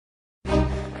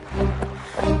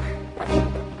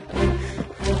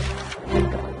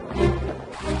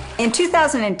In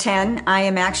 2010, I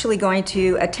am actually going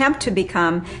to attempt to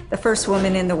become the first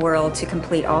woman in the world to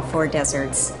complete all 4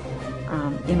 deserts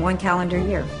in 1 calendar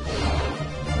year.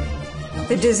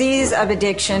 The disease of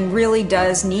addiction really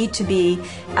does need to be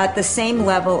at the same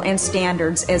level and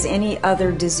standards as any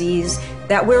other disease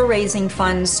that we're raising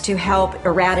funds to help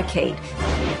eradicate.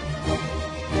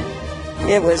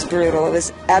 It was brutal. It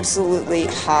was absolutely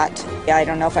hot. I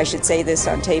don't know if I should say this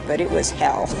on tape, but it was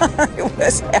hell. It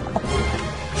was hell.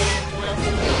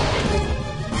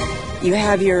 You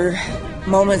have your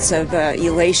moments of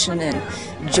elation and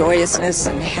joyousness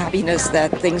and happiness that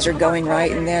things are going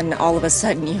right, and then all of a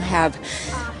sudden you have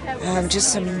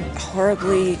just some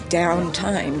horribly down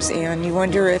times, and you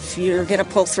wonder if you're going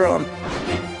to pull through them.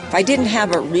 If I didn't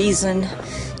have a reason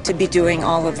to be doing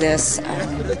all of this,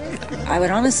 I would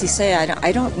honestly say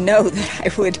I don't know that I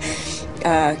would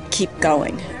keep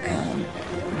going,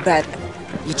 but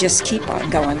you just keep on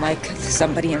going like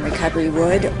somebody in recovery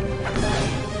would.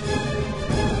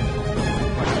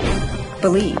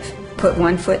 Believe. Put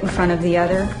one foot in front of the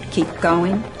other. Keep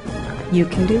going. You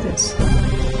can do this.